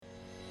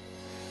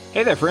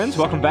Hey there, friends.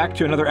 Welcome back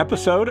to another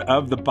episode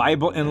of the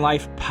Bible in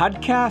Life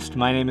podcast.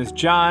 My name is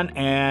John,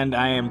 and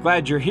I am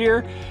glad you're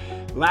here.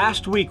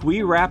 Last week,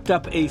 we wrapped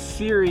up a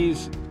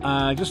series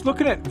just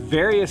looking at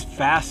various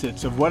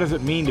facets of what does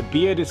it mean to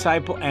be a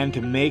disciple and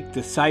to make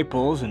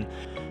disciples. And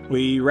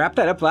we wrapped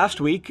that up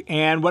last week.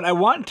 And what I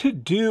want to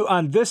do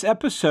on this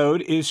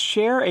episode is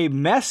share a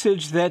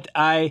message that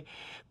I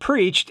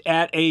preached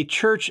at a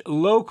church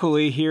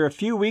locally here a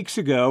few weeks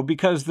ago,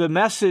 because the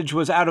message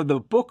was out of the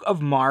book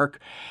of Mark.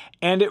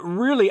 And it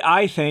really,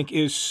 I think,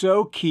 is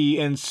so key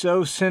and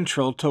so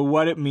central to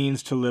what it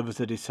means to live as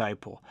a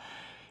disciple.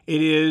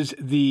 It is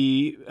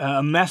the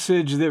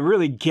message that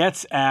really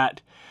gets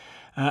at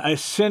a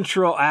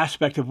central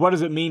aspect of what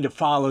does it mean to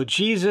follow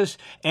Jesus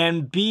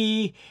and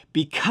be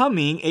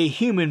becoming a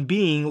human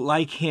being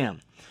like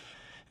him.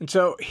 And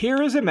so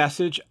here is a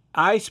message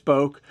I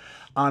spoke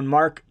on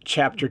Mark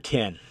chapter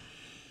 10.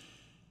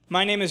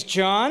 My name is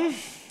John,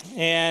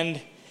 and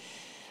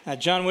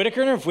John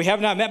Whitaker. If we have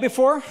not met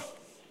before,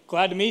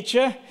 glad to meet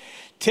you.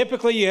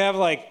 Typically, you have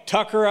like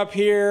Tucker up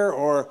here,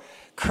 or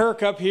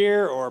Kirk up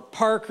here, or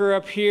Parker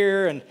up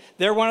here, and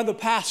they're one of the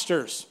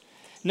pastors.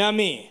 Not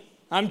me.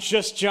 I'm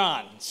just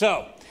John.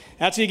 So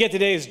that's what you get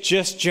today, is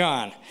just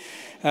John.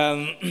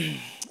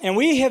 And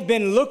we have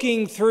been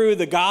looking through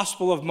the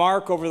Gospel of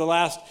Mark over the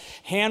last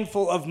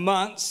handful of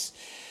months.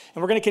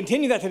 And we're going to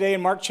continue that today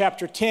in Mark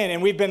chapter 10.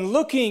 And we've been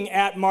looking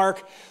at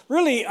Mark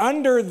really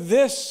under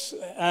this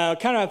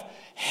kind of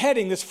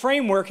heading, this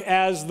framework,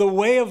 as the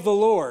way of the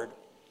Lord.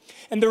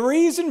 And the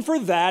reason for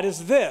that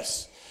is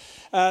this,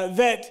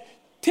 that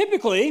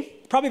typically,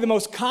 probably the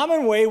most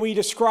common way we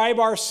describe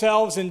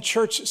ourselves in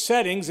church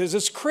settings is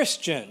as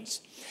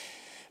Christians.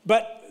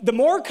 But the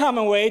more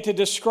common way to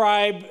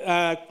describe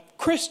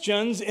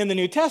Christians in the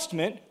New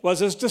Testament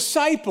was as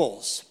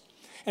disciples.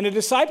 And a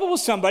disciple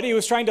was somebody who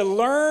was trying to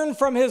learn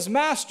from his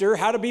master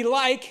how to be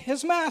like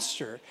his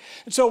master.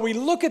 And so we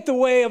look at the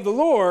way of the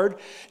Lord,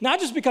 not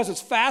just because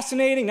it's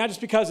fascinating, not just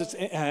because it's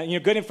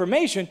good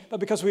information, but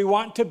because we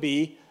want to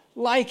be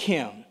like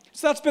him.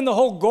 So that's been the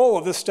whole goal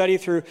of this study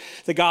through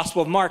the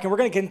Gospel of Mark. And we're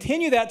going to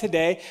continue that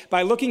today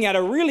by looking at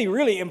a really,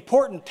 really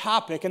important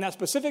topic, and that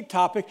specific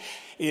topic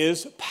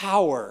is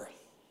power.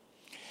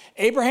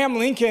 Abraham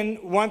Lincoln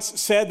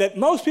once said that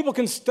most people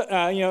can,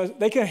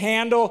 they can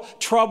handle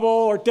trouble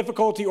or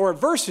difficulty or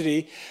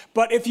adversity,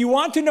 but if you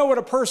want to know what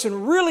a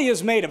person really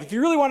is made of, if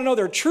you really want to know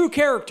their true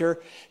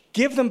character,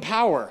 give them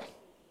power.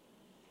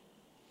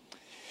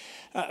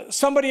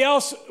 Somebody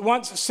else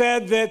once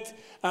said that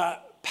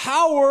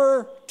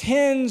power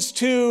tends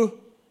to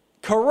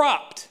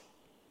corrupt,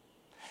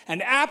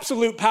 and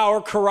absolute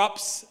power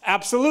corrupts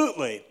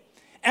absolutely.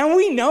 And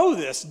we know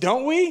this,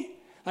 don't we?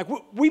 Like,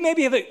 we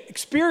maybe have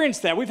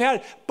experienced that. We've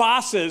had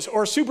bosses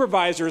or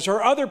supervisors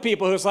or other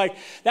people who's like,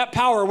 that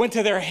power went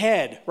to their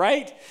head,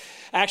 right?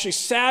 I actually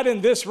sat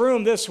in this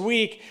room this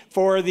week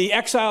for the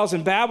Exiles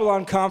in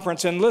Babylon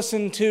conference and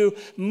listened to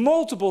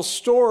multiple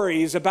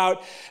stories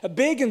about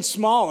big and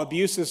small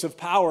abuses of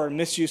power and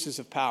misuses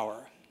of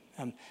power.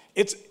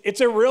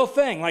 It's a real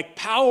thing. Like,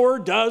 power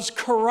does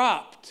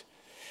corrupt.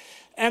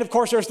 And of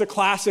course, there's the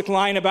classic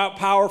line about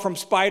power from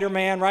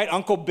Spider-Man, right?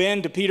 Uncle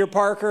Ben to Peter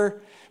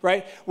Parker.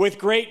 Right? With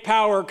great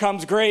power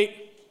comes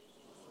great.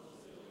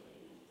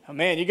 Oh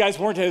man, you guys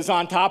weren't as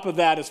on top of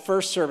that as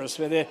first service.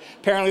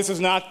 Apparently this is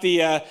not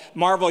the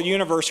Marvel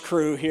Universe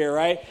crew here,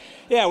 right?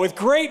 Yeah, with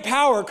great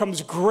power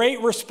comes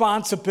great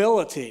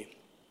responsibility.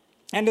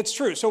 And it's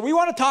true. So we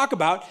want to talk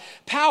about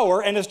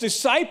power, and as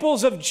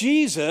disciples of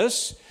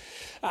Jesus,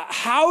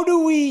 how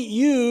do we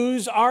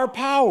use our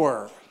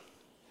power?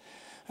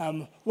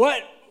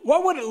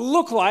 What would it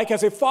look like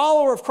as a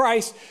follower of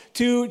Christ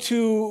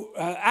to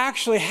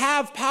actually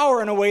have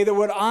power in a way that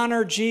would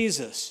honor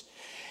Jesus?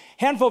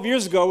 A handful of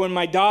years ago, when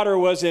my daughter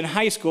was in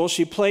high school,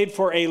 she played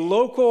for a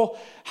local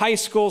high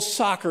school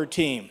soccer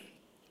team.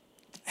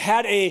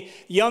 Had a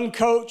young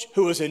coach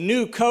who was a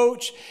new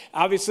coach.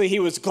 Obviously, he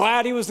was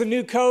glad he was the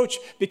new coach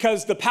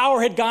because the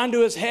power had gone to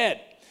his head.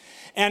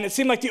 And it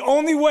seemed like the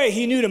only way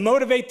he knew to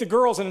motivate the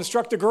girls and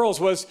instruct the girls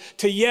was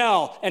to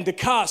yell and to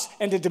cuss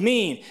and to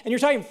demean. And you're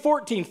talking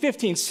 14,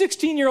 15,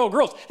 16-year-old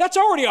girls. That's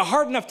already a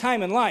hard enough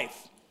time in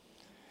life.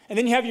 And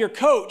then you have your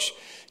coach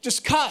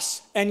just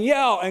cuss and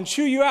yell and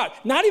chew you out.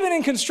 Not even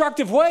in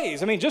constructive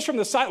ways. I mean, just from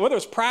the side, whether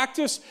it's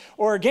practice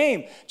or a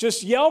game,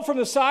 just yell from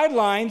the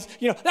sidelines,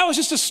 that was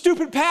just a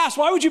stupid pass.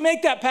 Why would you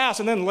make that pass?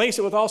 And then lace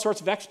it with all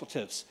sorts of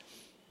expletives.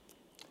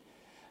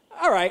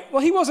 All right,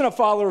 well, he wasn't a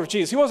follower of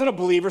Jesus. He wasn't a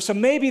believer, so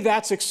maybe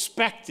that's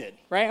expected,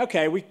 right?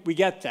 Okay, we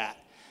get that.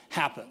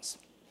 Happens.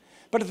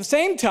 But at the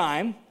same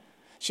time,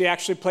 she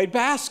actually played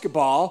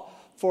basketball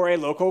for a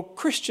local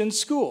Christian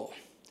school.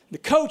 The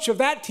coach of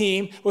that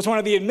team was one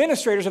of the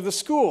administrators of the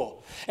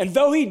school. And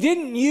though he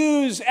didn't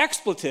use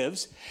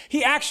expletives,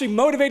 he actually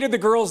motivated the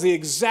girls the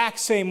exact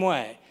same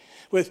way.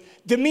 With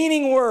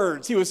demeaning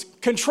words, he was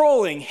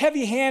controlling,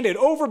 heavy-handed,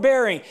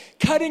 overbearing,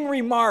 cutting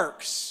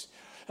remarks,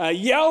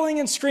 yelling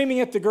and screaming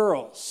at the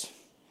girls.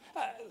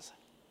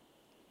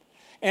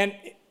 And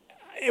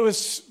it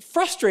was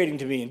frustrating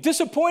to me and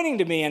disappointing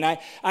to me. And I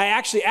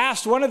actually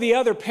asked one of the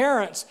other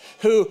parents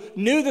who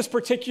knew this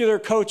particular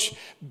coach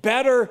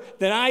better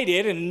than I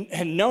did and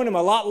had known him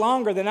a lot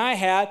longer than I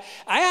had.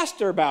 I asked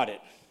her about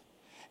it.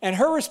 And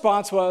her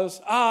response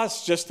was,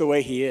 it's just the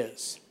way he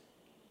is.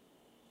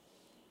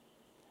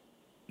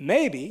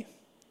 Maybe,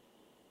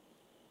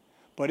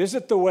 but is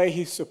it the way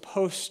he's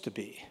supposed to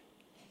be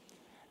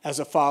as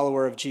a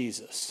follower of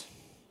Jesus?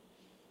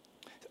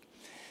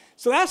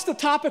 So that's the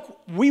topic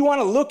we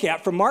want to look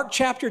at from Mark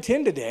chapter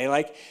 10 today.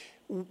 Like,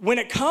 when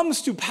it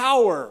comes to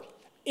power,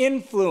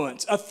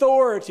 influence,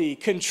 authority,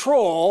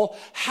 control,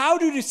 how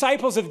do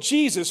disciples of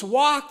Jesus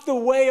walk the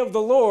way of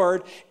the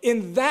Lord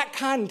in that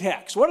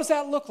context? What does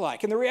that look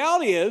like? And the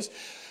reality is,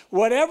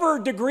 whatever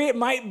degree it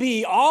might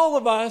be, all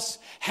of us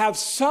have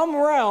some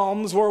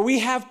realms where we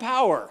have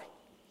power,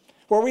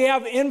 where we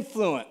have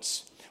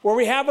influence, where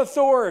we have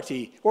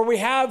authority, where we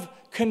have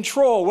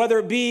control, whether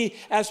it be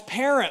as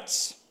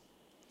parents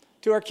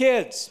to our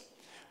kids,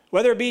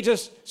 whether it be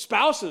just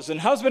spouses and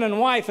husband and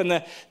wife and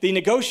the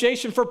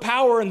negotiation for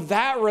power in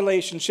that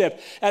relationship,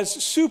 as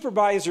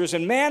supervisors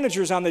and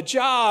managers on the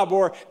job,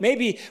 or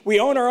maybe we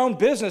own our own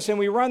business and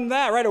we run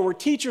that, right? Or we're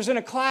teachers in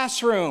a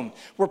classroom,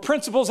 we're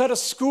principals at a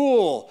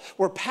school,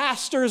 we're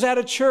pastors at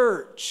a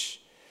church.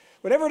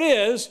 Whatever it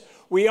is,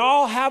 we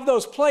all have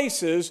those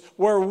places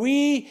where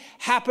we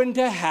happen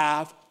to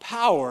have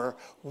power.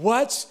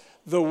 What's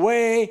the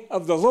way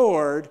of the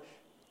Lord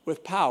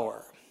with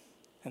power?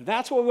 And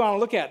that's what we want to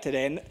look at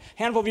today. And a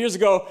handful of years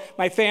ago,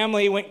 my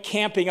family went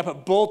camping up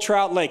at Bull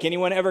Trout Lake.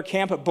 Anyone ever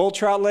camp at Bull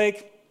Trout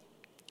Lake?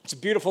 It's a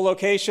beautiful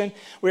location.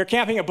 We were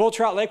camping at Bull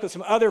Trout Lake with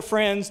some other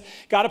friends,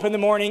 got up in the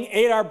morning,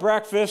 ate our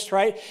breakfast,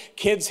 right?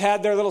 Kids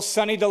had their little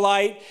Sunny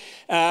Delight,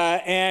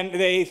 and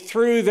they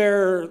threw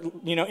their,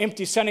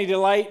 empty Sunny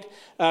Delight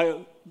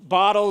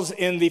bottles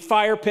in the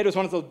fire pit. It was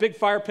one of those big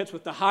fire pits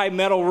with the high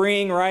metal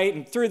ring, right?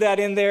 And threw that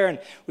in there, and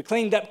we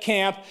cleaned up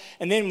camp,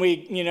 and then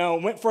we,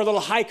 went for a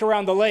little hike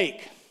around the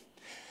lake.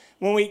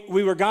 When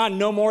we were gone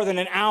no more than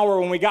an hour,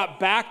 when we got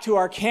back to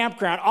our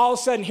campground, all of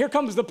a sudden, here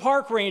comes the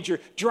park ranger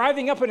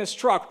driving up in his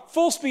truck,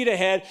 full speed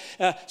ahead,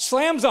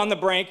 slams on the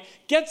brake,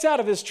 gets out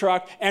of his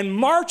truck, and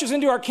marches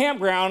into our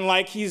campground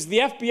like he's the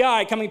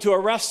FBI coming to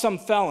arrest some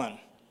felon.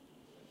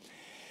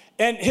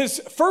 And his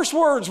first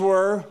words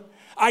were,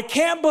 "I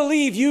can't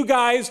believe you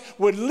guys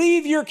would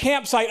leave your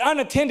campsite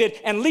unattended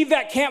and leave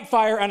that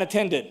campfire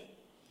unattended.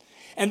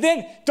 And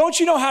then, don't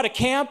you know how to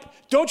camp?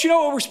 Don't you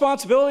know what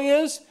responsibility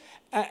is?"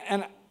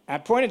 And I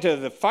pointed to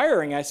the fire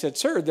ring. I said,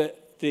 "Sir,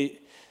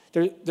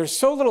 there's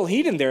so little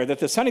heat in there that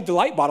the Sunny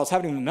Delight bottles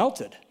haven't even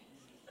melted."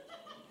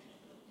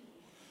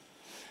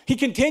 He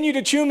continued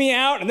to chew me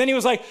out, and then he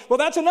was like, "Well,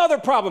 that's another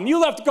problem. You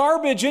left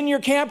garbage in your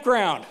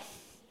campground."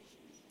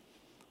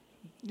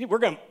 We're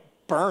going to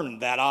burn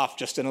that off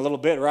just in a little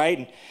bit, right?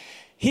 And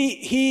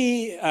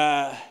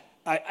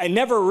I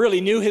never really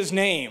knew his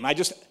name. I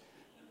just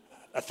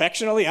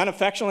affectionately,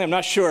 unaffectionately, I'm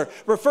not sure,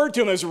 referred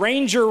to him as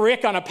Ranger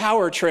Rick on a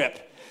power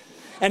trip.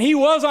 And he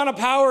was on a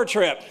power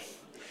trip.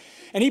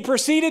 And he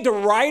proceeded to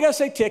write us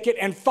a ticket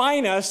and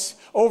fine us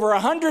over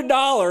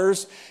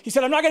 $100. He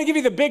said, "I'm not going to give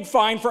you the big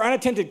fine for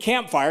unattended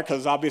campfire,"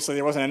 because obviously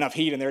there wasn't enough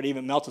heat in there to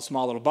even melt a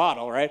small little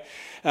bottle, right?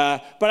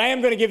 But I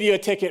am going to give you a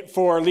ticket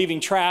for leaving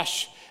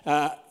trash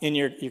in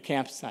your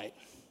campsite.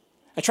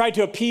 I tried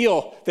to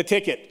appeal the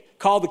ticket,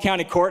 called the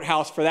county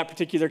courthouse for that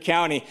particular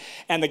county,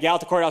 and the gal at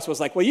the courthouse was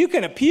like, "Well, you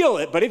can appeal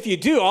it, but if you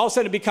do, all of a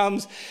sudden it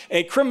becomes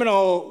a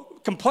criminal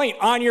complaint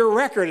on your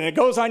record, and it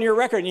goes on your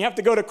record, and you have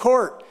to go to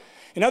court."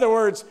 In other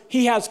words,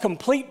 he has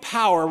complete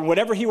power.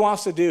 Whatever he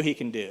wants to do, he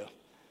can do.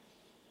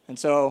 And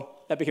so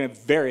that became a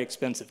very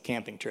expensive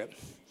camping trip.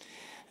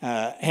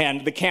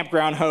 And the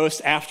campground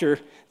host, after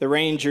the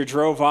ranger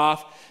drove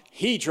off,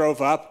 he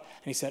drove up,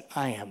 and he said,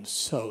 "I am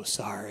so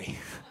sorry.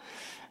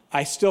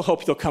 I still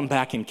hope you'll come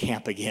back and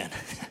camp again."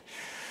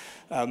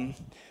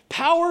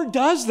 Power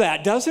does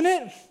that, doesn't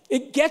it?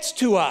 It gets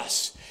to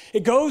us.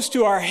 It goes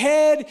to our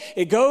head,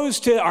 it goes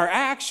to our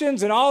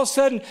actions, and all of a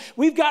sudden,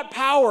 we've got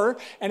power,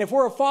 and if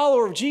we're a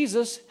follower of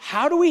Jesus,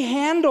 how do we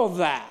handle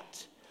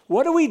that?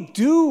 What do we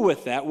do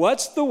with that?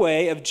 What's the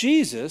way of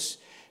Jesus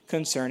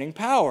concerning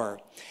power?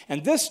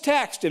 And this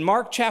text in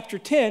Mark chapter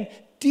 10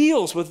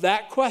 deals with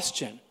that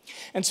question.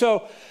 And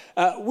so,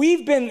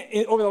 we've been,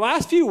 over the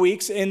last few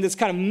weeks, in this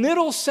kind of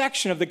middle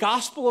section of the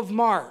Gospel of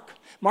Mark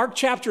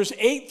chapters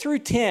 8 through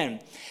 10,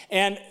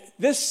 and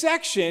this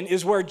section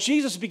is where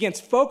Jesus begins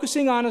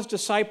focusing on his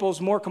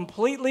disciples more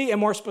completely and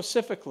more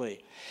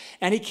specifically.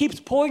 And he keeps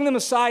pulling them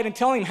aside and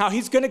telling them how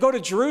he's going to go to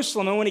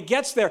Jerusalem. And when he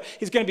gets there,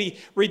 he's going to be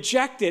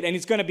rejected and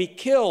he's going to be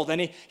killed. And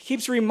he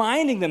keeps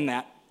reminding them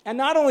that. And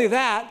not only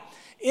that,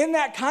 in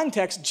that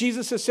context,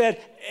 Jesus has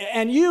said,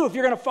 "And you, if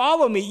you're going to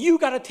follow me, you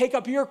got to take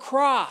up your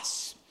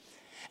cross.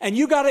 And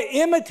you got to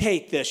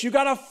imitate this. You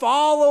got to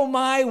follow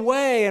my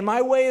way, and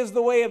my way is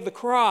the way of the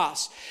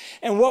cross."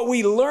 And what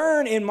we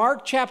learn in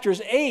Mark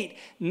chapters 8,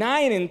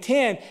 9, and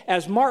 10,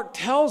 as Mark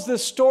tells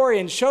this story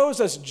and shows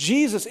us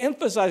Jesus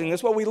emphasizing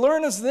this, what we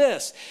learn is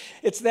this.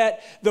 It's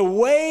that the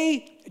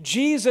way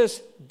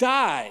Jesus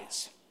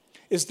dies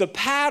is the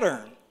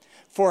pattern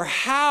for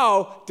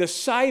how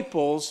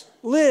disciples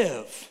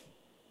live.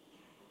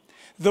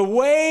 The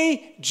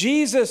way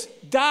Jesus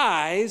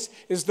dies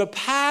is the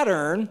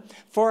pattern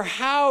for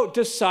how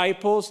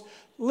disciples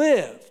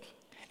live.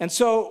 And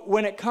so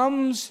when it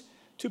comes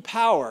to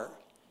power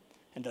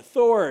and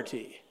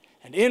authority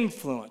and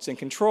influence and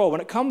control,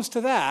 when it comes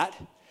to that,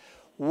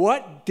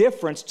 what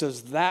difference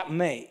does that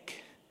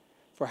make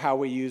for how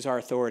we use our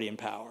authority and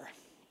power?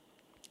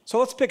 So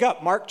let's pick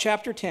up Mark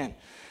chapter 10,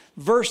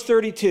 verse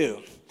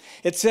 32.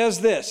 It says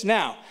this,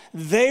 "Now,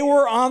 they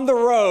were on the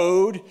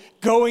road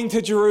going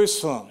to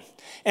Jerusalem."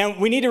 And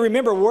we need to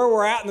remember where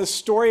we're at in the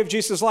story of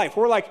Jesus' life.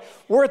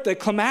 We're at the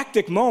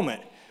climactic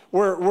moment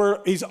where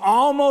he's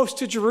almost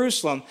to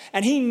Jerusalem,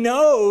 and he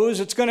knows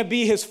it's going to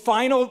be his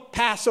final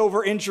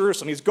Passover in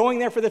Jerusalem. He's going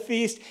there for the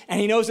feast,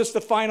 and he knows it's the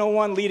final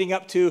one leading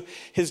up to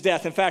his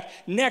death. In fact,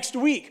 next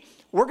week,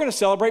 we're going to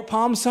celebrate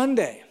Palm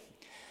Sunday.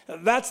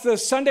 That's the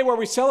Sunday where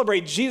we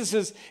celebrate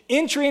Jesus'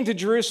 entry into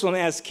Jerusalem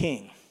as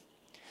king.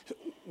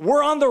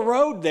 We're on the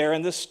road there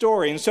in this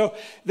story. And so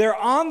they're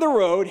on the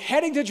road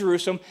heading to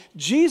Jerusalem.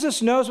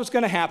 Jesus knows what's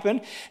going to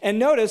happen. And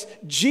notice,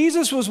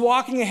 Jesus was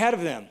walking ahead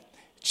of them.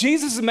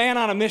 Jesus is a man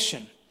on a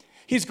mission.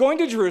 He's going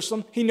to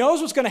Jerusalem. He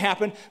knows what's going to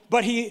happen,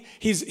 but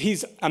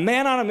he's a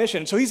man on a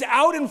mission. So he's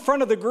out in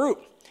front of the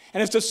group. And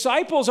his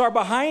disciples are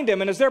behind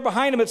him. And as they're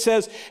behind him, it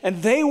says,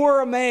 and they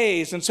were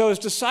amazed. And so his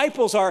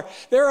disciples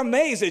they're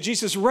amazed at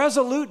Jesus'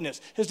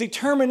 resoluteness, his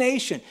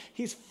determination.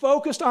 He's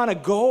focused on a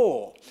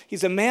goal.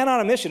 He's a man on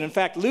a mission. In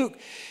fact,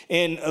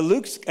 in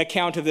Luke's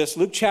account of this,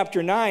 Luke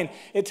chapter 9,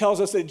 it tells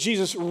us that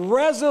Jesus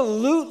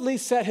resolutely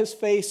set his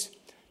face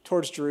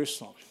towards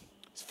Jerusalem.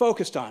 He's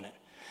focused on it.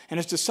 And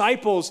his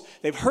disciples,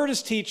 they've heard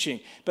his teaching,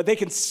 but they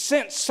can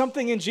sense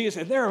something in Jesus,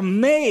 and they're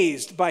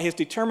amazed by his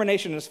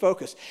determination and his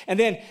focus. And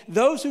then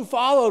those who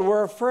followed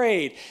were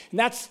afraid. And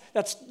that's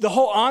the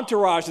whole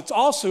entourage. It's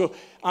also,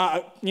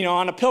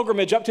 on a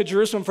pilgrimage up to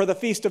Jerusalem for the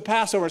Feast of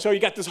Passover. So you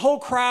got this whole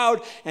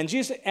crowd, and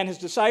Jesus and his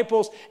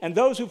disciples, and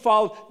those who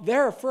followed,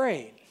 they're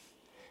afraid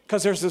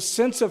because there's a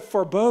sense of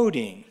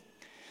foreboding.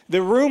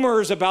 The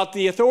rumors about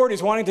the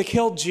authorities wanting to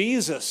kill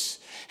Jesus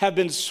have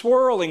been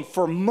swirling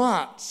for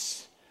months.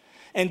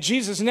 And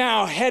Jesus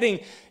now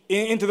heading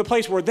into the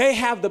place where they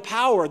have the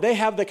power, they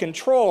have the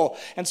control.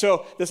 And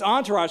so this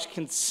entourage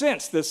can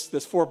sense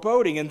this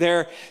foreboding, and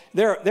they're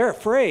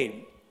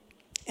afraid.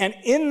 And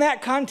in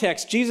that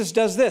context, Jesus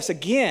does this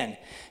again.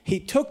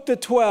 He took the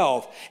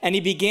 12 and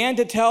he began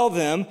to tell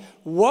them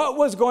what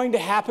was going to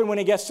happen when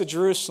he gets to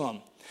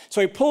Jerusalem.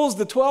 So he pulls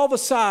the 12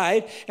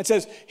 aside and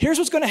says, here's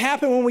what's going to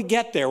happen when we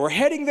get there. We're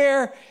heading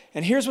there,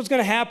 and here's what's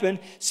going to happen,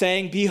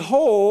 saying,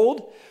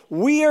 behold,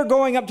 we are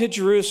going up to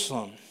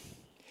Jerusalem.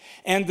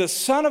 And the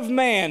Son of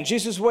Man,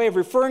 Jesus' way of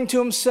referring to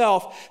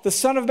himself, the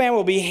Son of Man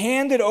will be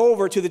handed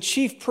over to the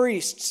chief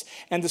priests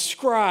and the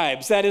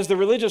scribes, that is, the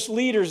religious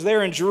leaders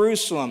there in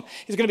Jerusalem.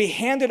 He's going to be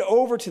handed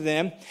over to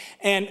them,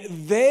 and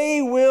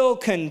they will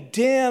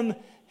condemn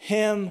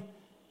him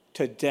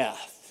to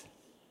death.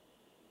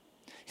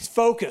 He's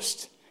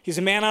focused. He's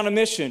a man on a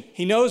mission.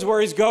 He knows where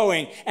he's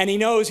going, and he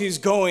knows he's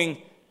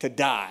going to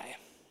die.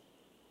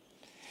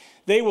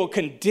 They will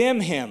condemn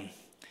him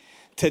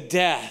to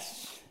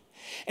death.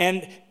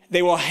 And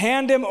they will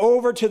hand him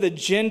over to the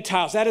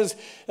Gentiles. That is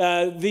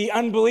the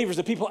unbelievers,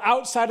 the people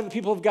outside of the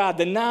people of God,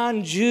 the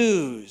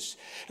non-Jews,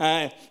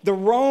 the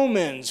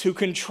Romans who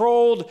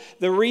controlled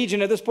the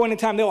region at this point in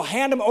time. They will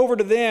hand him over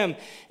to them,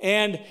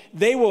 and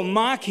they will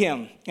mock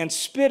him and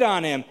spit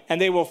on him, and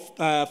they will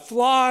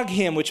flog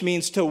him, which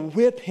means to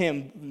whip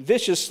him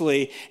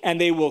viciously, and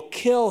they will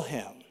kill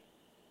him.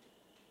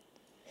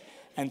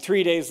 And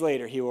 3 days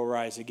later, he will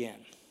rise again.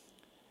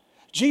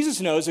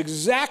 Jesus knows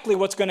exactly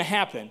what's going to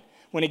happen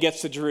when he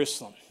gets to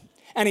Jerusalem.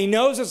 And he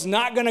knows it's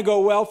not going to go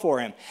well for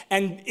him.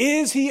 And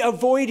is he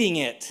avoiding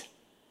it?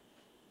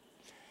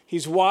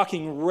 He's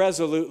walking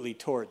resolutely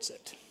towards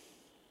it,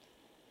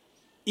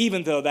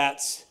 even though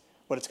that's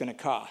what it's going to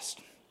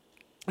cost.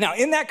 Now,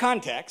 in that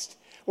context,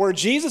 where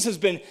Jesus has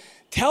been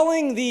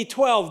telling the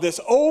 12 this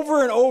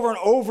over and over and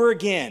over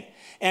again,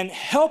 and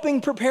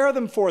helping prepare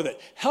them for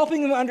it,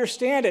 helping them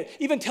understand it,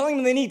 even telling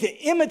them they need to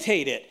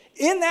imitate it,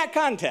 in that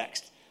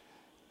context,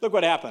 look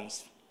what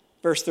happens.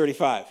 Verse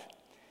 35.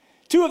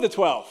 2 of the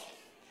 12,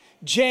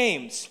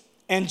 James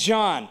and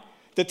John,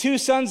 the 2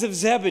 sons of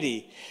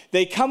Zebedee,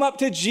 they come up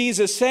to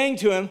Jesus saying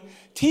to him,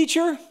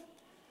 Teacher,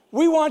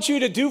 we want you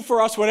to do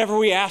for us whatever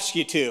we ask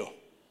you to.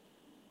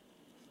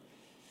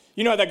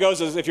 You know how that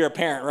goes as if you're a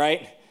parent,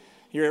 right?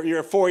 You're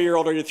a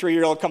 4-year-old or your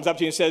 3-year-old comes up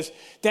to you and says,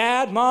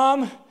 Dad,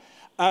 Mom,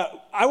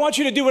 I want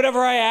you to do whatever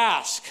I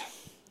ask.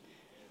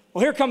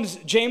 Well, here comes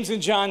James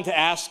and John to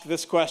ask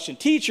this question.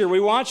 Teacher,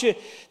 we want you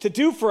to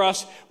do for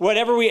us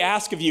whatever we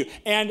ask of you.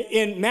 And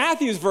in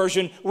Matthew's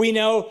version, we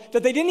know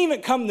that they didn't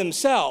even come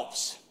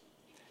themselves.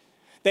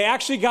 They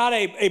actually got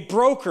a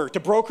broker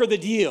to broker the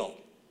deal.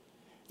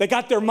 They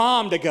got their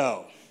mom to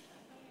go.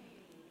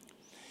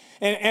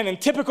 And in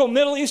typical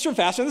Middle Eastern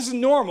fashion, this is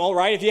normal,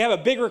 right? If you have a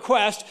big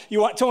request, you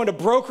want someone to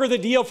broker the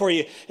deal for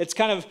you. It's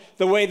kind of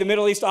the way the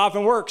Middle East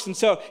often works. And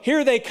so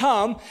here they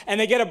come, and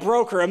they get a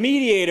broker, a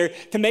mediator,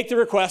 to make the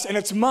request, and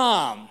it's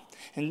Mom.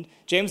 And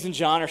James and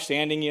John are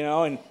standing,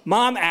 and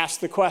Mom asks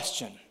the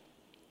question.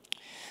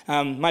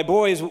 My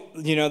boys,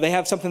 they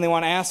have something they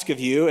want to ask of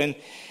you. And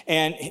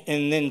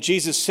then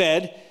Jesus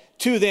said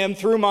to them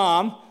through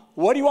Mom,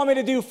 "What do you want me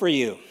to do for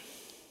you?"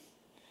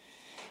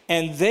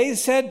 And they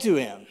said to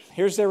him,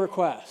 here's their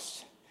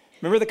request.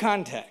 Remember the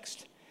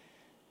context.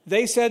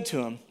 They said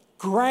to him,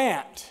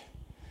 "Grant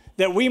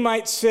that we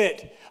might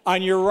sit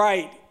on your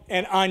right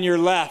and on your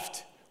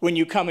left when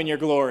you come in your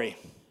glory."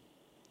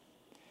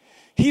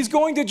 He's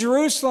going to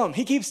Jerusalem.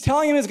 He keeps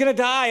telling him he's going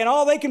to die, and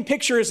all they can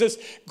picture is this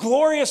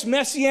glorious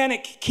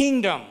messianic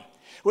kingdom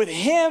with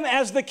him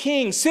as the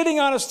king sitting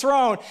on his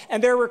throne.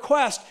 And their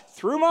request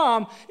through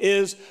Mom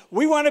is,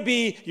 "We want to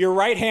be your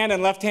right hand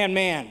and left hand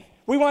man.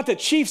 We want the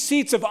chief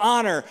seats of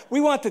honor.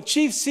 We want the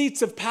chief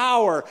seats of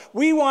power.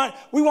 We want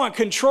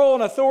control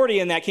and authority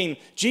in that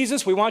kingdom.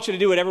 Jesus, we want you to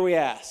do whatever we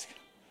ask."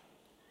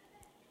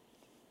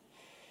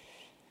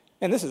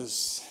 And this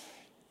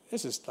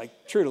is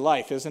like true to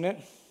life, isn't it?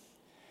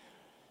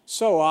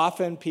 So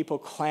often people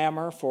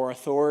clamor for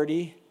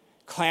authority,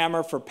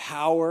 clamor for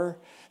power.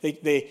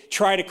 They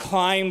try to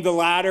climb the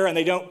ladder and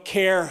they don't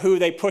care who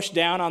they push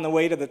down on the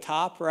way to the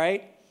top,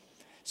 right?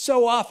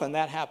 So often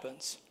that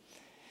happens.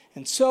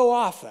 And so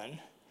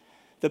often,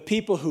 the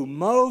people who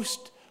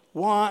most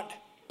want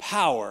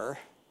power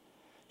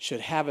should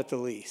have it the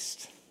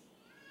least.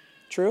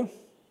 True?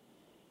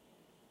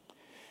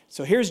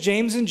 So here's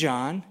James and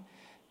John,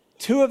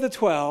 2 of the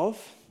 12.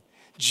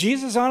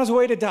 Jesus on his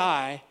way to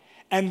die,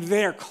 and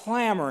they're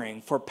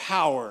clamoring for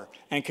power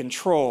and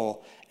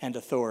control and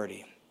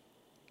authority.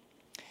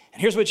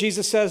 And here's what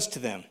Jesus says to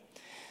them.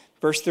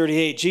 Verse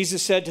 38,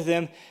 Jesus said to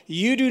them,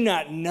 "You do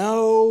not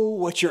know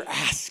what you're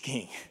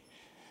asking.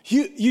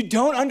 You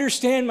don't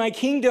understand my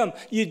kingdom.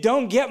 You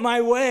don't get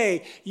my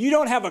way. You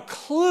don't have a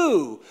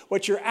clue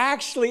what you're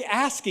actually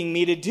asking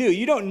me to do.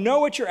 You don't know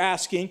what you're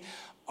asking.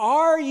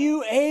 Are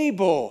you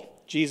able,"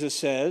 Jesus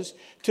says,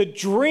 "to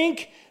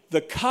drink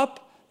the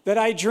cup that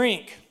I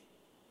drink?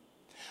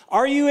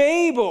 Are you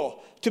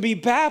able to be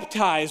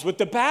baptized with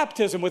the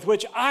baptism with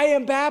which I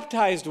am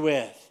baptized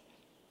with?"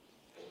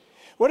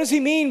 What does he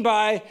mean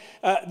by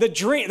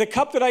the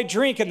cup that I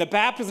drink and the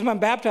baptism I'm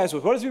baptized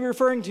with? What is he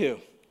referring to?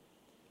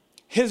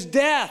 His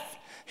death,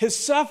 his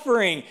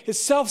suffering, his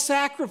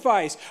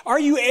self-sacrifice. Are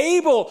you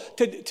able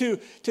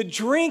to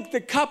drink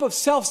the cup of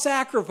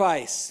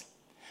self-sacrifice?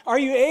 Are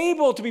you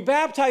able to be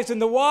baptized in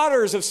the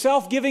waters of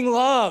self-giving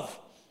love?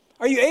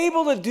 Are you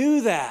able to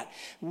do that?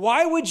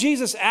 Why would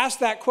Jesus ask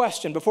that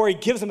question before he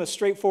gives them a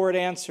straightforward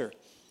answer?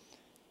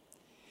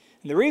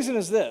 And the reason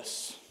is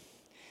this,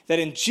 that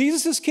in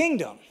Jesus'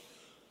 kingdom,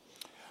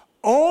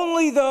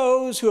 only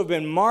those who have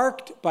been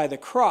marked by the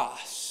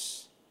cross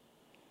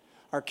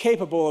are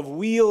capable of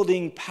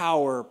wielding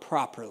power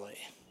properly.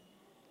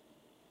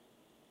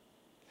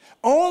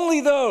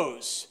 Only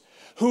those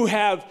who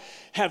have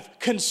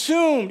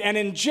consumed and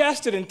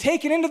ingested and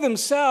taken into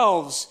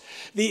themselves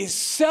the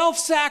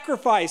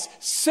self-sacrifice,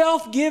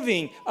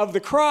 self-giving of the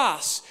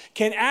cross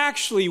can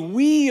actually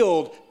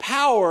wield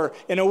power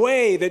in a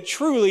way that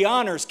truly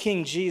honors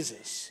King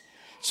Jesus.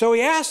 So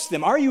he asks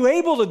them, "Are you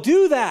able to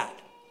do that?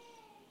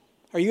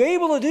 Are you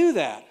able to do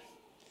that?"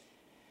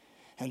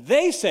 And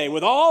they say,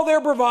 with all their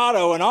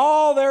bravado and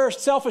all their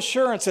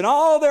self-assurance and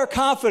all their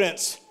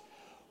confidence,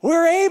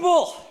 "We're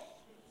able.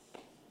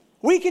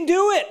 We can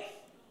do it."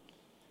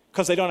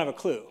 Because they don't have a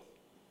clue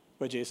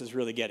what Jesus is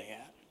really getting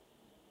at.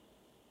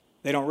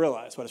 They don't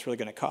realize what it's really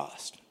going to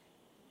cost.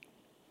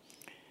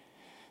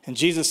 And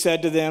Jesus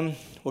said to them,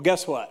 "Well,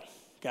 guess what,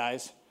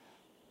 guys?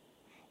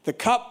 The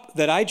cup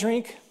that I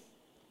drink,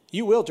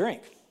 you will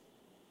drink.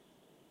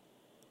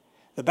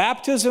 The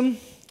baptism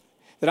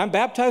that I'm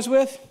baptized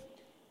with,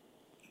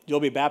 you'll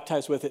be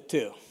baptized with it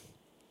too."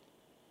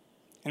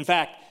 In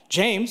fact,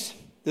 James,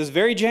 this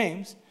very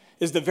James,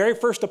 is the very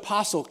first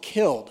apostle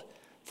killed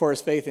for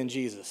his faith in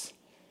Jesus.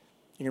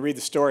 You can read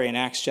the story in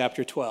Acts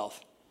chapter 12.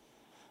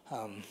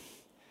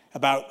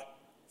 About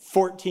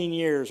 14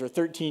 years or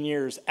 13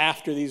 years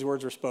after these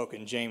words were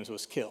spoken, James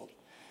was killed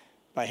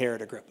by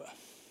Herod Agrippa.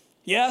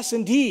 Yes,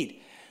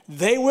 indeed,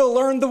 they will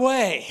learn the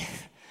way.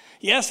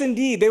 Yes,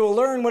 indeed, they will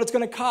learn what it's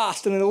going to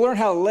cost, and they'll learn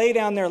how to lay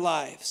down their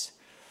lives.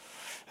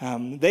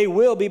 They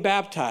will be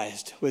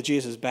baptized with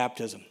Jesus'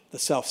 baptism, the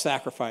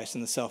self-sacrifice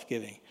and the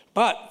self-giving.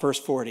 But, verse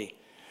 40,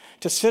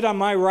 "To sit on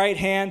my right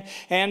hand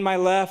and my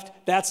left,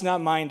 that's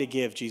not mine to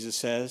give," Jesus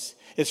says.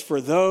 "It's for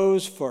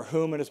those for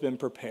whom it has been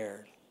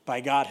prepared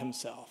by God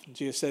himself." And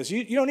Jesus says,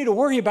 you don't need to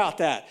worry about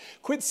that.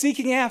 Quit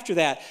seeking after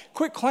that.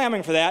 Quit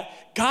clamoring for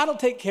that. God will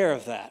take care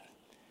of that.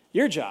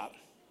 Your job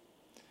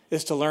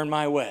is to learn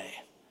my way,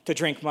 to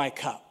drink my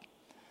cup,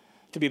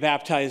 to be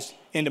baptized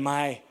into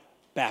my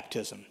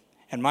baptism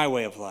and my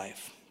way of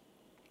life.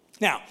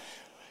 Now,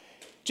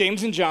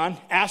 James and John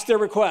ask their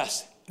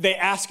request. They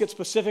ask it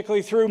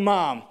specifically through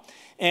Mom.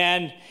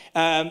 And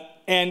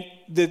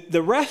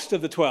the rest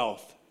of the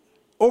 12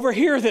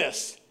 overhear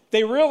this.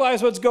 They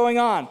realize what's going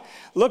on.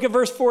 Look at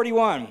verse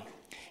 41.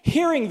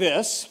 Hearing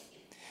this,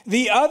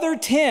 the other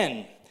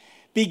 10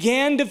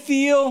 began to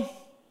feel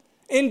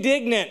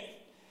indignant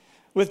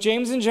with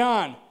James and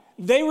John.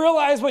 They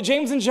realize what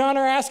James and John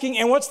are asking,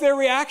 and what's their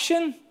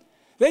reaction?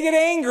 They get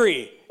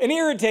angry and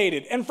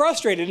irritated and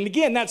frustrated. And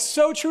again, that's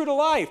so true to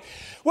life.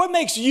 What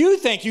makes you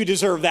think you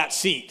deserve that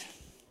seat?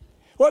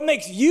 What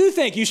makes you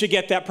think you should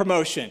get that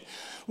promotion?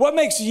 What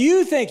makes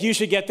you think you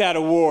should get that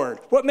award?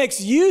 What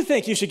makes you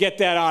think you should get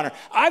that honor?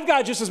 I've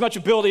got just as much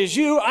ability as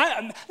you.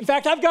 In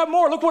fact, I've got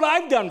more. Look what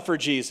I've done for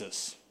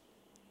Jesus.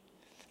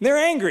 And they're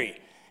angry.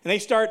 And they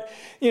start,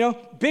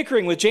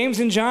 bickering with James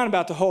and John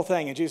about the whole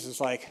thing. And Jesus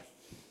is like,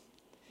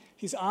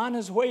 he's on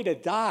his way to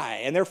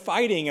die. And they're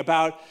fighting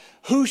about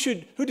who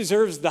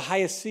deserves the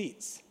highest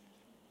seats.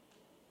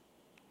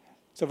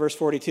 So verse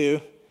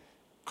 42,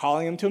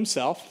 calling him to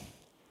himself,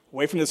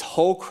 away from this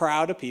whole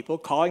crowd of people,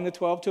 calling the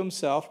 12 to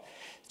himself,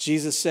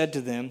 Jesus said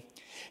to them,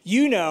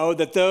 you know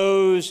that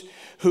those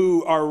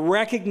who are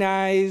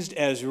recognized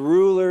as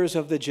rulers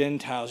of the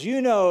Gentiles,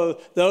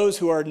 those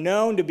who are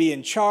known to be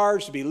in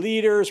charge, to be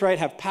leaders, right,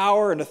 have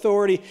power and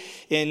authority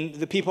in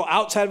the people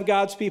outside of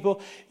God's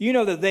people,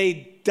 that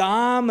they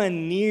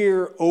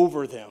domineer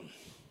over them.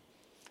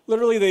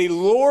 Literally, they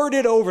lord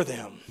it over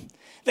them.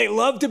 They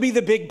love to be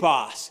the big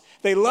boss.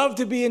 They love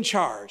to be in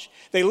charge.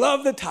 They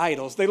love the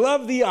titles. They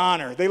love the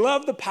honor. They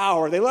love the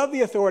power. They love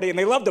the authority. And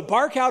they love to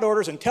bark out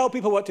orders and tell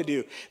people what to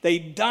do. They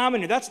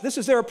dominate. This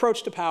is their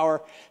approach to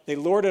power. They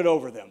lord it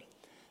over them.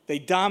 They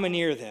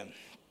domineer them.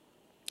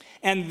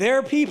 And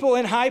their people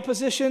in high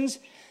positions,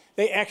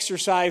 they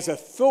exercise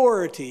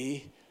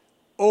authority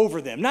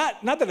over them.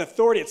 Not that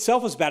authority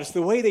itself is bad. It's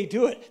the way they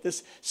do it.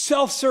 This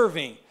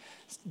self-serving,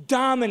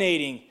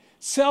 dominating,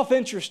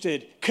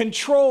 self-interested,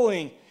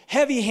 controlling,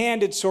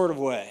 heavy-handed sort of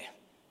way.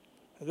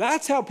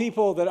 That's how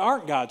people that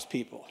aren't God's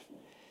people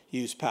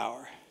use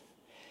power.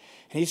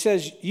 And he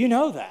says, you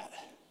know that.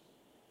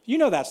 You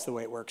know that's the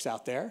way it works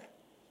out there.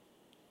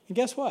 And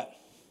guess what?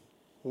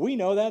 We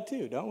know that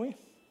too, don't we?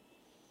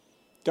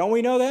 Don't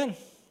we know that?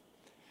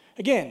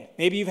 Again,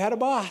 maybe you've had a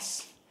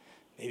boss.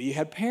 Maybe you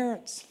had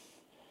parents.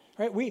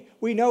 Right?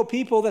 We know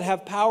people that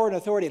have power and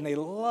authority, and they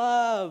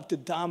love to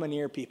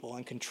domineer people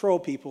and control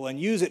people and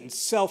use it in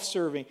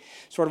self-serving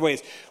sort of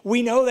ways.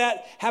 We know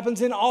that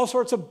happens in all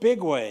sorts of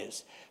big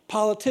ways.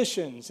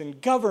 Politicians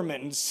and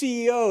government and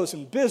CEOs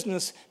and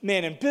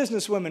businessmen and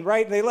businesswomen,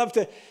 right? They love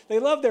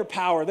their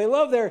power. They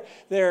love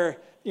their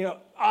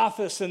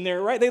office and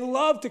their, right? They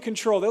love to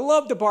control. They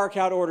love to bark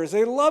out orders.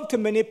 They love to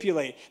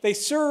manipulate. They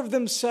serve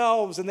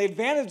themselves and they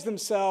advantage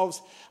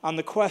themselves on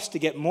the quest to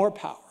get more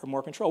power and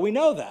more control. We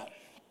know that.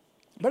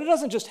 But it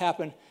doesn't just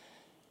happen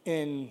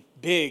in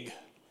big,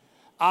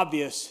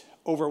 obvious,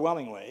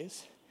 overwhelming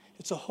ways.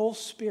 It's a whole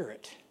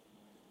spirit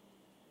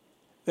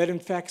that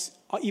infects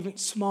even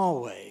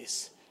small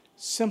ways,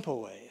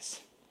 simple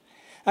ways.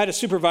 I had a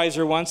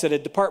supervisor once at a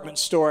department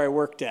store I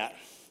worked at.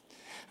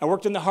 I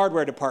worked in the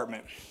hardware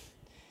department.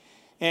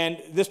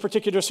 And this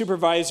particular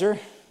supervisor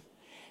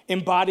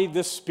embodied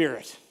this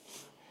spirit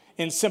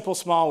in simple,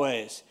 small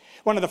ways.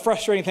 One of the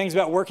frustrating things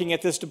about working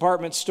at this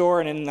department store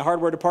and in the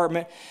hardware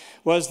department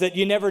was that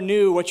you never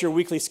knew what your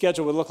weekly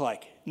schedule would look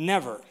like.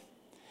 Never.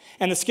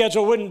 And the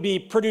schedule wouldn't be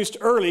produced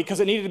early because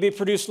it needed to be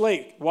produced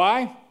late.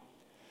 Why?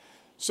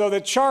 So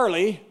that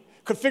Charlie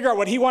could figure out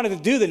what he wanted to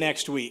do the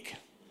next week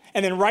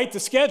and then write the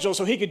schedule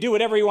so he could do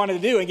whatever he wanted to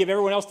do and give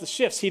everyone else the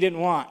shifts he didn't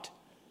want.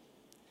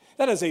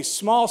 That is a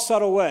small,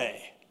 subtle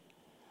way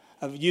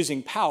of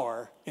using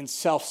power in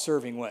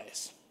self-serving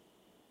ways.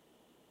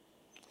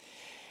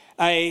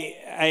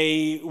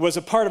 I was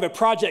a part of a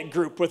project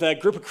group with a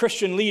group of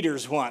Christian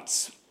leaders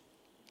once.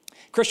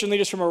 Christian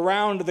leaders from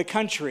around the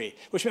country,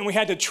 which meant we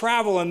had to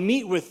travel and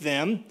meet with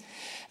them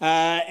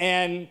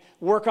and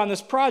work on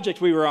this project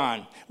we were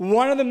on.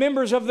 One of the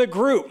members of the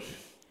group,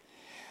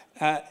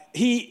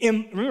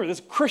 remember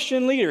this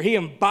Christian leader, he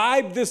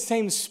imbibed this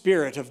same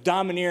spirit of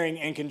domineering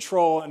and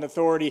control and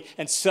authority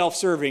and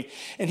self-serving.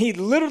 And he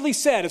literally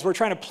said, as we're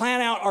trying to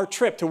plan out our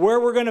trip to where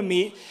we're going to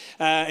meet,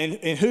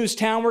 in whose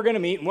town we're going to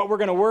meet and what we're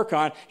going to work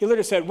on, he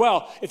literally said,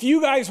 well, if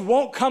you guys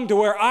won't come to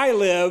where I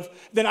live,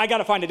 then I got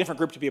to find a different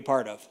group to be a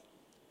part of.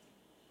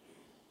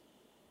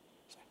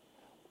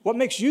 What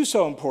makes you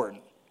so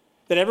important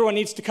that everyone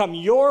needs to come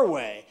your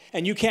way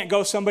and you can't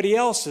go somebody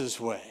else's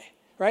way,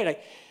 right?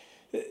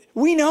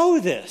 We know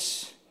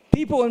this.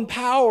 People in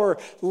power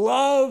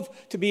love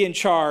to be in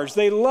charge.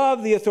 They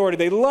love the authority.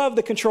 They love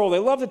the control. They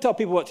love to tell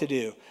people what to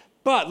do.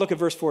 But look at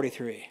verse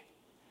 43.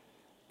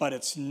 But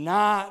it's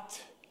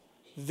not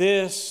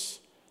this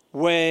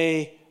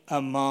way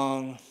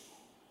among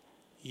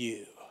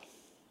you.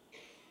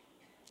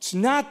 It's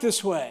not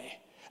this way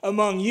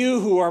among you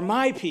who are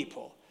my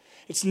people.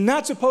 It's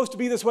not supposed to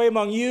be this way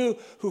among you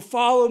who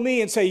follow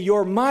me and say,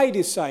 you're my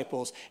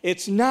disciples.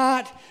 It's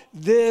not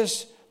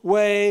this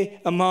way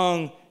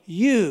among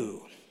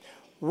you.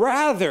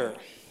 Rather,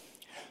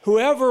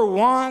 whoever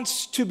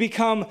wants to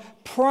become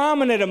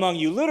prominent among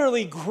you,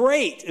 literally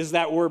great is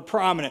that word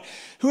prominent.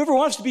 Whoever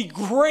wants to be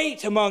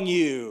great among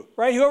you,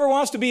 right? Whoever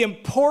wants to be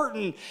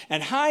important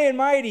and high and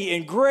mighty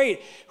and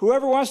great,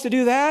 whoever wants to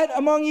do that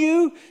among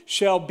you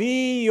shall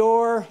be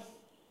your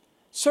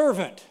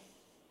servant.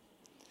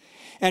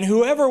 And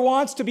whoever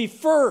wants to be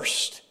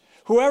first,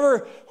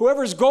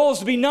 whoever's goal is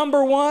to be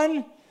number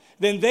one,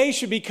 then they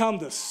should become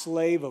the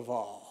slave of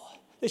all.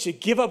 They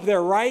should give up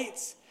their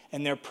rights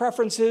and their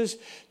preferences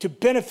to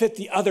benefit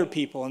the other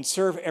people and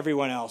serve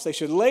everyone else. They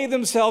should lay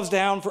themselves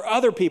down for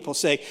other people's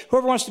sake.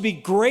 Whoever wants to be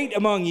great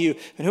among you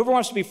and whoever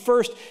wants to be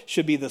first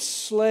should be the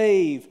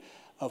slave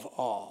of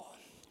all.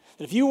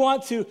 If you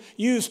want to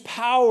use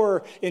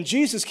power in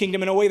Jesus'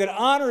 kingdom in a way that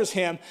honors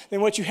him,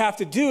 then what you have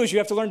to do is you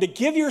have to learn to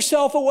give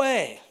yourself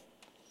away.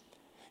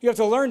 You have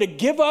to learn to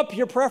give up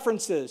your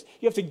preferences.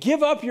 You have to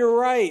give up your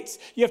rights.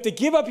 You have to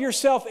give up your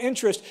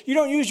self-interest. You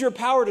don't use your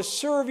power to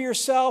serve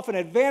yourself and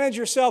advantage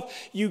yourself.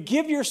 You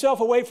give yourself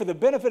away for the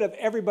benefit of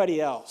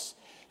everybody else.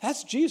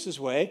 That's Jesus'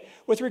 way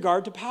with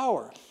regard to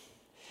power.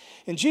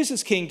 In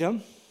Jesus'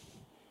 kingdom,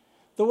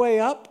 the way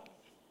up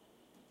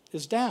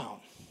is down.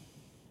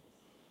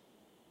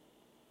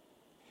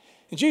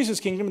 In Jesus'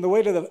 kingdom, the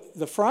way to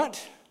the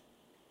front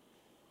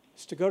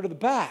is to go to the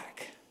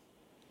back.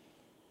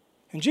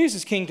 In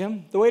Jesus'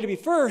 kingdom, the way to be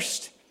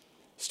first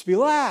is to be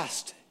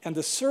last and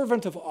the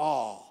servant of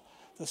all,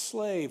 the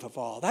slave of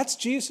all. That's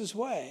Jesus'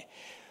 way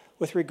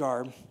with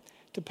regard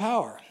to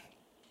power.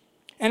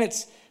 And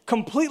it's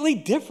completely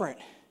different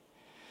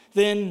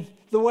than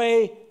the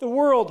way the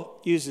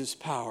world uses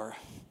power.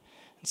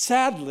 And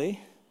sadly,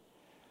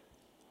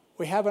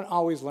 we haven't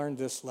always learned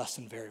this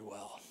lesson very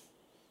well.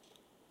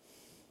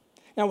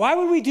 Now, why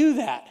would we do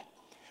that?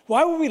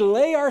 Why would we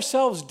lay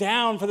ourselves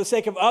down for the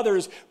sake of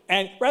others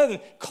and rather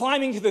than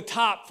climbing to the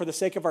top for the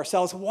sake of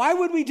ourselves? Why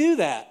would we do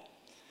that?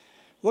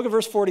 Look at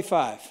verse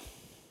 45.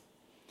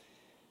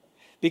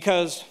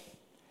 Because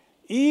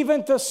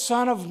even the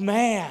Son of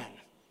Man,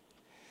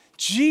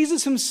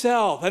 Jesus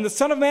himself, and the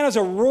Son of Man is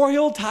a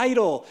royal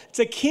title. It's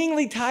a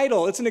kingly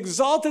title. It's an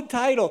exalted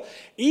title.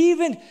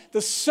 Even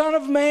the Son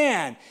of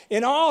Man,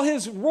 in all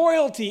his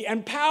royalty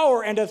and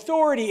power and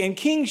authority and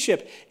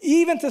kingship,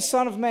 even the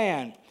Son of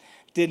Man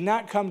did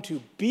not come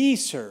to be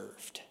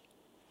served,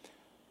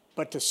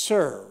 but to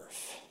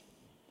serve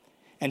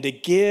and to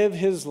give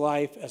his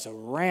life as a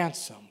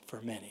ransom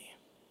for many.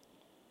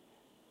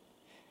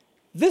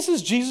 This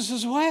is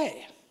Jesus'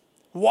 way.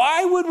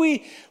 Why would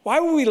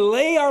we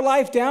lay our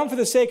life down for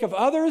the sake of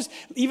others,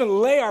 even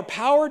lay our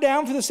power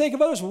down for the sake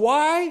of others?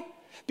 Why?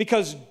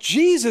 Because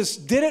Jesus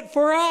did it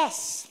for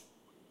us.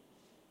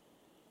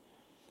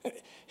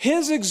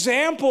 His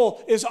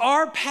example is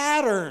our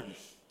pattern.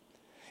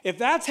 If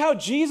that's how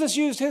Jesus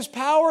used his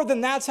power,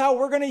 then that's how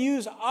we're going to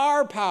use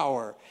our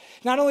power.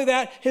 Not only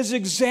that, his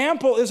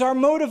example is our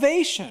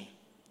motivation.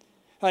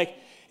 Like,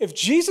 if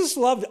Jesus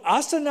loved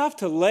us enough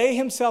to lay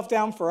himself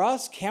down for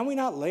us, can we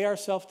not lay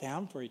ourselves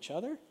down for each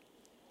other?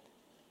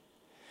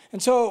 And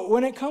so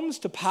when it comes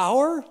to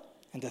power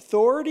and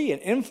authority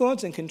and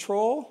influence and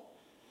control,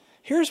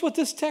 here's what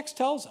this text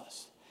tells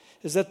us,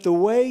 is that the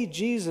way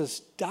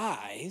Jesus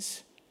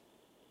dies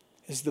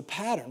is the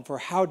pattern for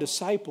how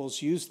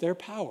disciples use their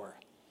power.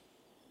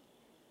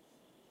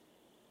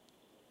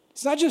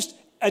 It's not just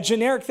a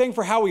generic thing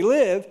for how we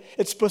live.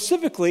 It's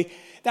specifically,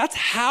 that's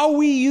how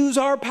we use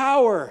our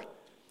power.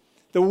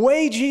 The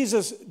way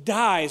Jesus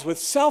dies with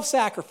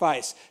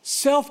self-sacrifice,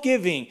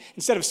 self-giving,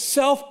 instead of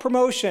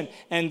self-promotion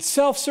and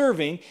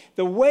self-serving,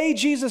 the way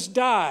Jesus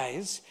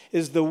dies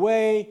is the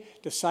way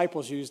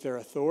disciples use their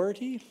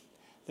authority,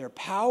 their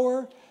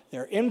power,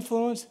 their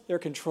influence, their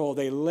control.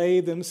 They lay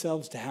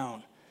themselves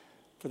down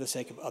for the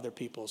sake of other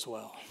people as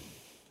well.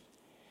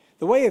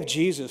 The way of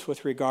Jesus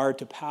with regard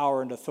to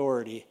power and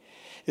authority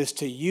is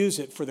to use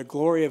it for the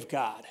glory of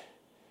God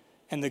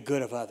and the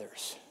good of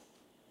others.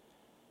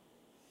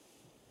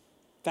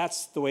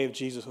 That's the way of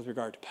Jesus with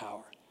regard to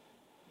power.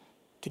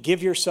 To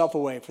give yourself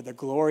away for the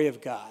glory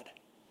of God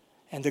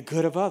and the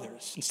good of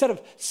others. Instead of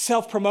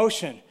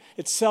self-promotion,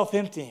 it's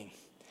self-emptying.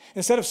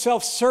 Instead of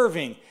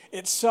self-serving,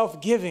 it's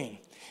self-giving.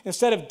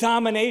 Instead of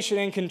domination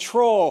and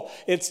control,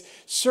 it's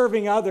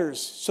serving others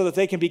so that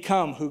they can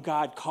become who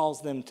God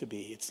calls them to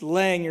be. It's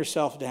laying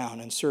yourself down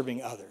and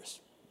serving others.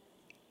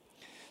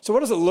 So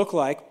what does it look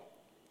like?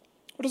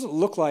 What does it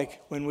look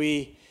like when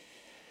we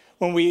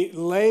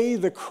lay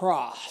the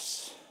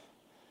cross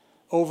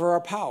over our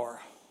power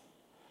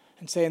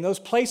and say, in those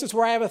places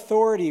where I have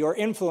authority or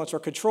influence or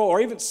control or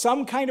even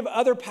some kind of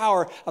other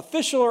power,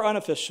 official or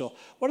unofficial,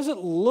 what does it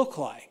look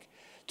like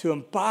to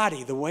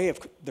embody the way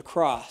of the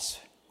cross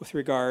with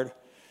regard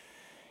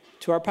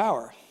to our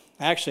power?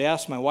 I actually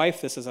asked my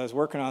wife this as I was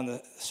working on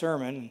the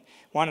sermon and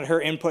wanted her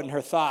input and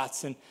her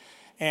thoughts.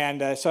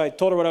 And so I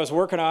told her what I was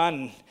working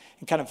on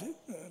and kind of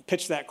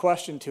pitched that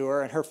question to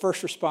her. And her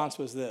first response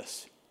was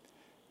this: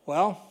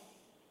 well,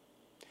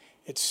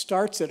 it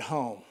starts at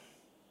home.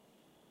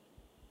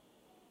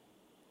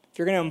 If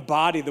you're going to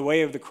embody the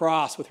way of the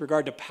cross with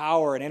regard to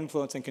power and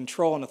influence and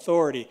control and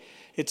authority,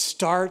 it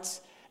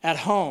starts at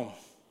home.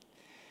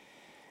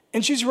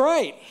 And she's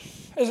right.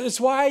 It's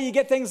why you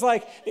get things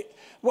like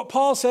what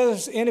Paul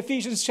says in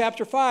Ephesians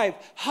chapter 5,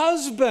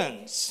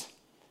 husbands,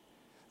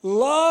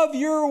 love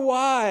your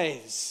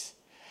wives,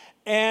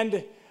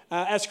 and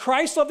as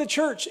Christ loved the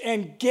church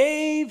and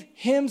gave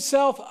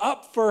himself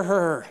up for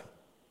her.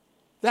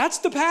 That's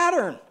the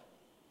pattern.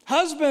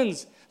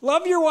 Husbands,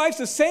 love your wives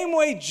the same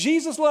way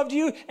Jesus loved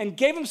you and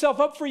gave himself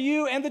up for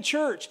you and the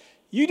church.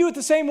 You do it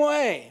the same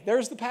way.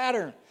 There's the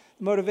pattern,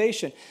 the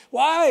motivation.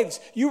 Wives,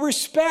 you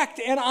respect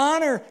and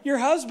honor your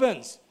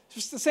husbands. It's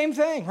just the same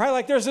thing, right?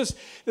 Like there's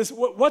this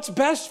what's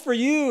best for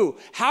you?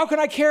 How can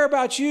I care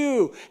about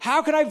you?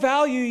 How can I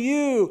value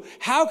you?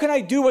 How can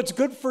I do what's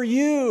good for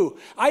you?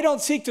 I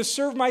don't seek to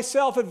serve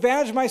myself,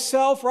 advantage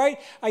myself, right?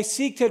 I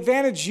seek to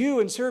advantage you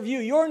and serve you.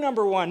 You're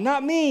number one,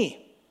 not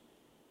me.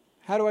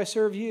 How do I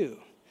serve you?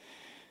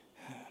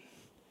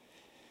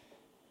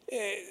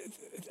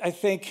 I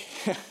think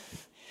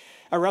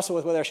I wrestle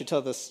with whether I should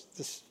tell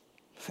this,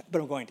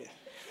 but I'm going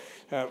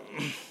to.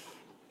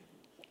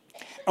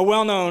 A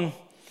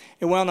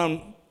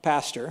well-known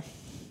pastor,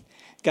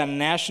 got a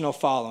national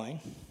following.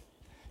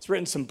 He's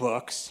written some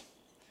books.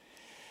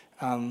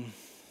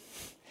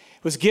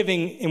 Was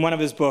giving in one of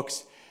his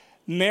books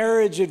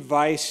marriage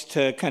advice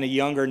to kind of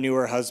younger,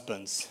 newer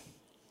husbands.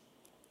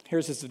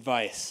 Here's his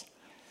advice.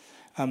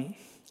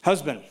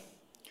 Husband,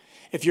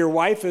 if your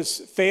wife is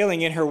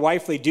failing in her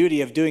wifely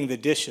duty of doing the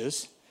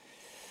dishes,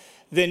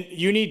 then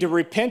you need to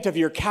repent of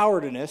your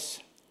cowardice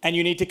and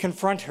you need to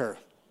confront her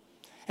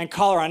and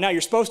call her on it. Now,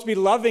 you're supposed to be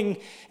loving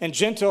and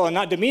gentle and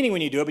not demeaning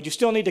when you do it, but you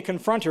still need to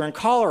confront her and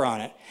call her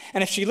on it.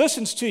 And if she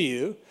listens to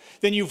you,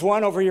 then you've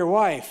won over your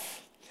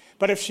wife.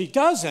 But if she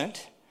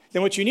doesn't,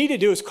 then what you need to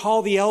do is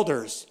call the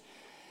elders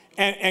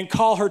and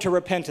call her to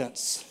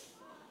repentance.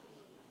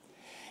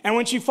 And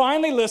when she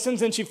finally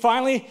listens and she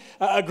finally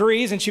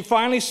agrees and she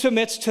finally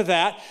submits to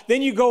that,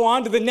 then you go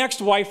on to the next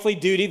wifely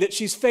duty that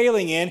she's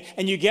failing in,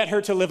 and you get her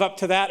to live up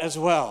to that as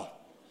well.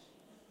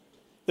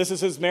 This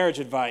is his marriage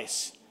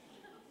advice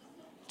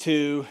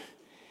to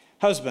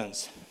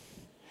husbands.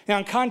 Now,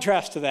 in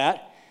contrast to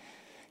that,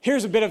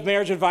 here's a bit of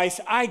marriage advice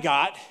I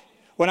got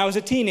when I was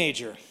a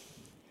teenager.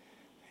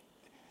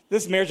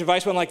 This marriage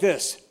advice went like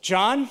this: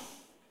 John,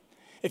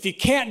 if you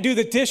can't do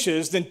the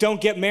dishes, then don't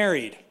get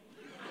married.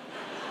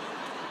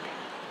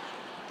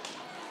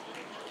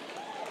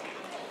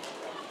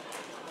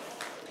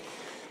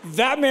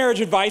 That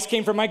marriage advice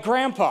came from my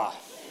grandpa.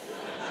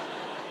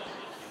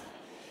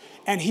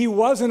 And he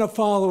wasn't a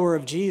follower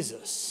of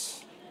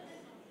Jesus.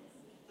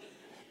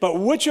 But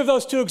which of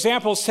those two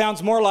examples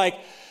sounds more like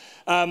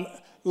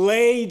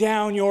lay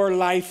down your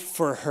life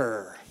for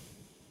her?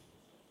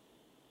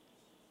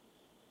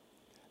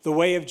 The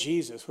way of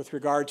Jesus with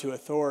regard to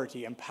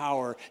authority and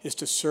power is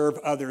to serve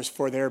others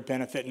for their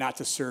benefit, not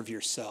to serve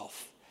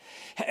yourself.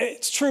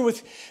 It's true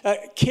with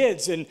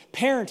kids and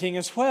parenting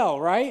as well,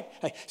 right?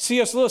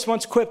 C.S. Lewis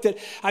once quipped that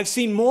I've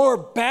seen more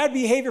bad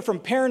behavior from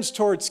parents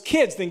towards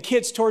kids than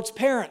kids towards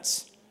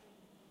parents.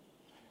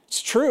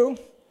 It's true.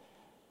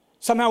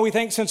 Somehow we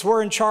think since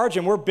we're in charge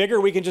and we're bigger,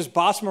 we can just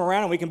boss them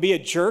around and we can be a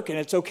jerk and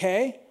it's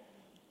okay.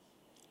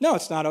 No,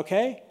 it's not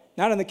okay.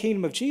 Not in the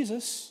kingdom of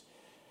Jesus.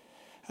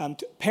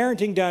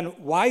 Parenting done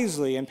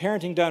wisely and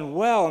parenting done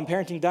well and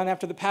parenting done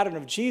after the pattern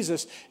of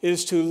Jesus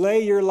is to lay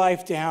your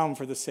life down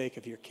for the sake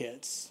of your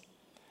kids,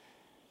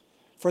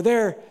 for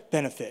their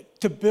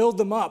benefit, to build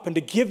them up and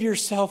to give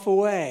yourself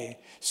away,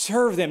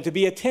 serve them, to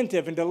be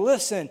attentive and to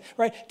listen,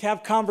 right? To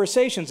have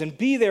conversations and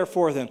be there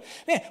for them.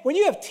 Man, when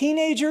you have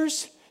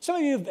teenagers, some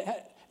of you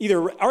have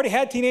either already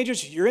had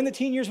teenagers, you're in the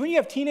teen years. When you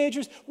have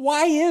teenagers,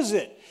 why is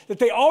it that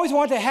they always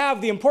want to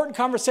have the important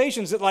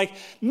conversations at like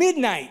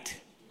midnight?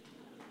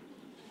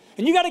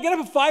 And you got to get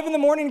up at 5 in the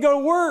morning and go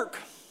to work.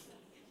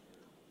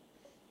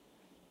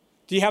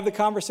 Do you have the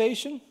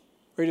conversation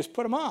or you just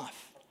put them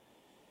off?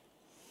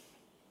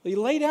 Well, you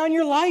lay down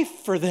your life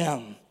for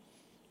them,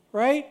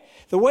 right?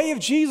 The way of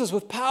Jesus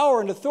with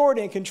power and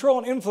authority and control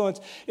and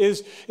influence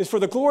is for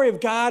the glory of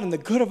God and the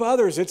good of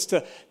others. It's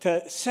to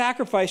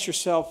sacrifice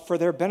yourself for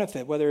their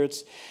benefit, whether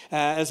it's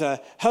as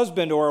a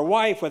husband or a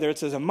wife, whether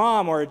it's as a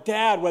mom or a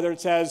dad, whether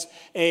it's as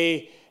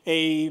a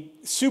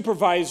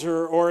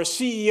supervisor or a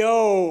CEO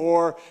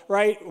or,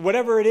 right,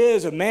 whatever it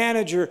is, a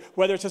manager,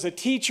 whether it's as a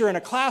teacher in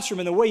a classroom,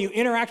 and the way you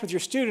interact with your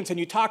students and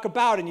you talk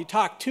about and you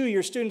talk to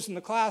your students in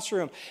the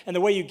classroom, and the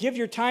way you give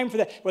your time for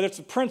that, whether it's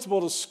the principal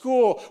to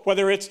school,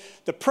 whether it's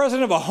the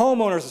president of a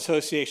homeowners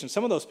association.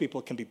 Some of those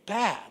people can be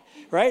bad,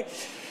 right?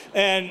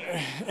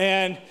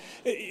 And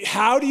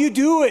how do you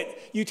do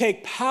it? You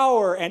take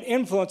power and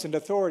influence and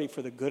authority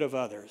for the good of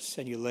others,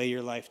 and you lay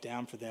your life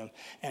down for them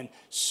and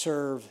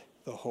serve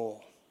the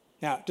whole.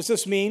 Now, does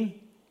this mean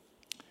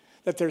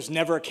that there's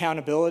never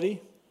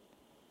accountability?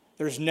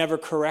 There's never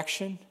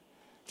correction?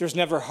 There's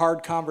never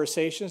hard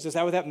conversations? Is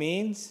that what that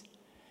means?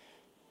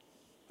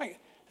 Like,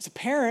 as a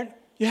parent,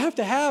 you have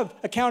to have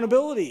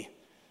accountability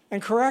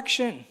and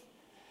correction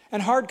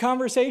and hard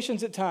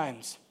conversations at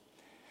times.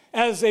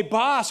 As a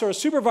boss or a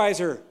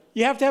supervisor,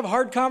 you have to have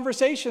hard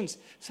conversations.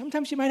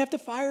 Sometimes you might have to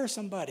fire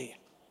somebody.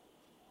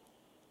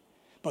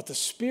 But the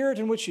spirit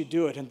in which you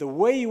do it and the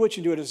way in which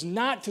you do it is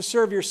not to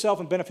serve yourself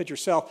and benefit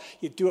yourself.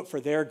 You do it for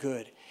their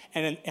good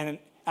and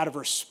out of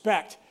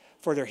respect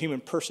for their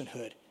human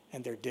personhood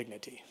and their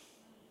dignity.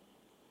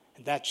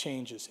 And that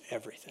changes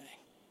everything.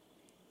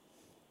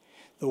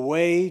 The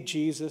way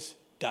Jesus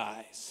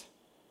dies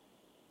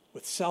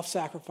with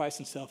self-sacrifice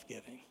and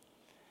self-giving,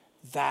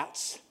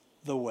 that's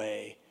the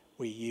way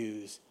we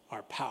use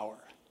our power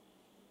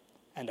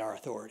and our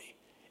authority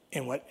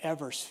in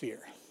whatever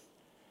sphere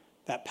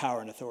that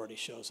power and authority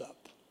shows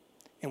up.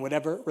 In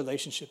whatever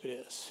relationship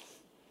it is,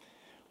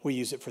 we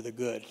use it for the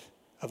good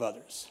of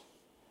others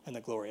and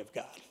the glory of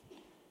God,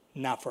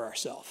 not for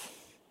ourselves.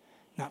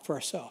 Not for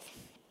ourselves.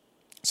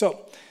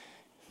 So,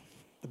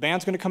 the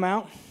band's going to come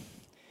out.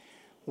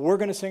 We're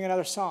going to sing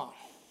another song.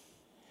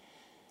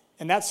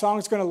 And that song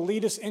is going to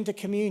lead us into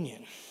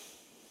communion.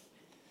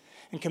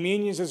 And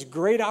communion is this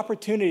great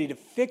opportunity to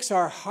fix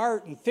our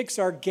heart and fix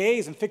our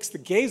gaze and fix the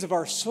gaze of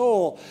our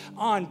soul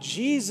on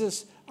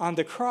Jesus on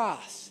the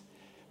cross,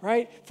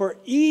 right? For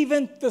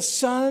even the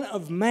Son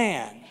of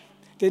Man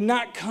did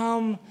not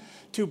come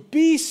to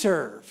be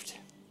served,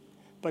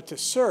 but to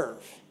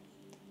serve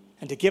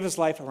and to give his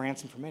life a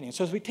ransom for many. And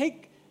so as we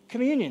take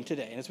communion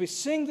today, and as we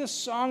sing this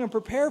song and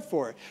prepare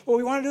for it, what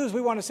we want to do is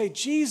we want to say,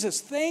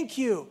 Jesus, thank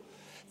you.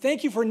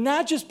 Thank you for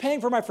not just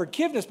paying for my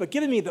forgiveness, but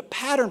giving me the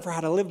pattern for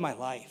how to live my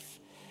life.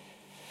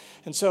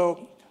 And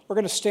so we're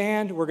going to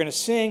stand, we're going to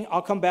sing.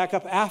 I'll come back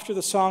up after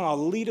the song.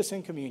 I'll lead us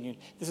in communion.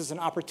 This is an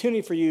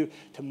opportunity for you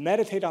to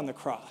meditate on the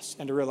cross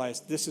and to realize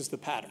this is the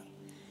pattern.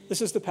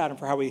 This is the pattern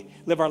for how we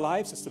live our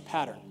lives. It's the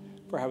pattern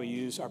for how we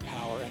use our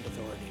power and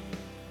authority.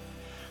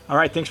 All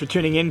right, thanks for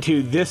tuning in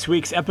to this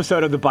week's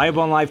episode of the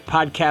Bible in Life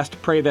podcast.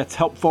 Pray that's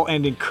helpful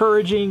and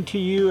encouraging to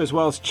you, as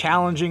well as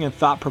challenging and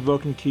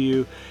thought-provoking to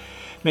you.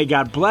 May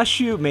God bless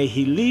you. May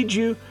he lead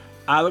you.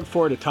 I look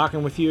forward to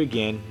talking with you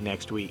again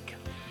next week.